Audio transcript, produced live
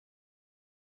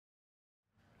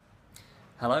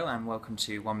Hello and welcome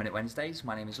to 1 Minute Wednesdays.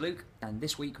 My name is Luke, and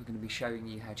this week we're going to be showing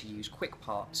you how to use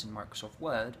Quickparts in Microsoft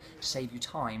Word to save you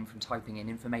time from typing in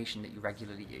information that you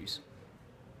regularly use.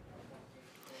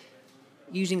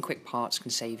 Using Quickparts can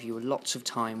save you lots of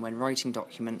time when writing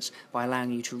documents by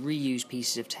allowing you to reuse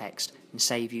pieces of text and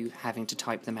save you having to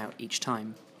type them out each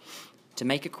time. To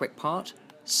make a Quickpart,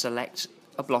 select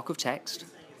a block of text,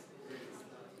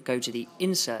 go to the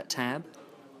Insert tab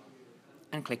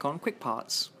and click on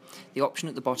Quickparts. The option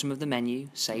at the bottom of the menu,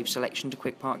 Save Selection to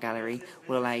Quickpart Gallery,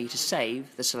 will allow you to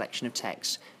save the selection of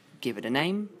text. Give it a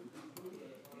name.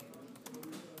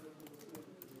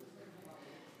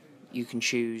 You can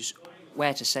choose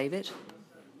where to save it.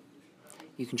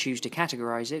 You can choose to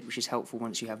categorize it, which is helpful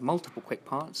once you have multiple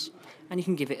Quickparts, and you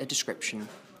can give it a description.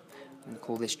 I'm going to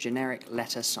call this generic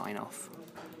letter sign-off.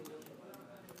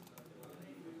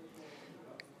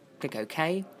 Click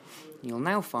OK. You'll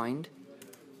now find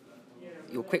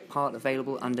your Quickpart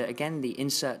available under, again, the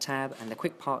Insert tab and the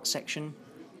Quickpart section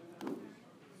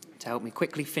to help me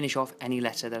quickly finish off any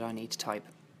letter that I need to type.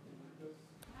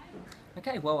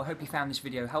 Okay, well I hope you found this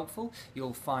video helpful.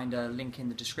 You'll find a link in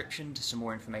the description to some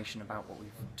more information about what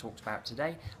we've talked about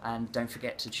today, and don't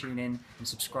forget to tune in and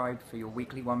subscribe for your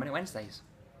weekly 1 Minute Wednesdays.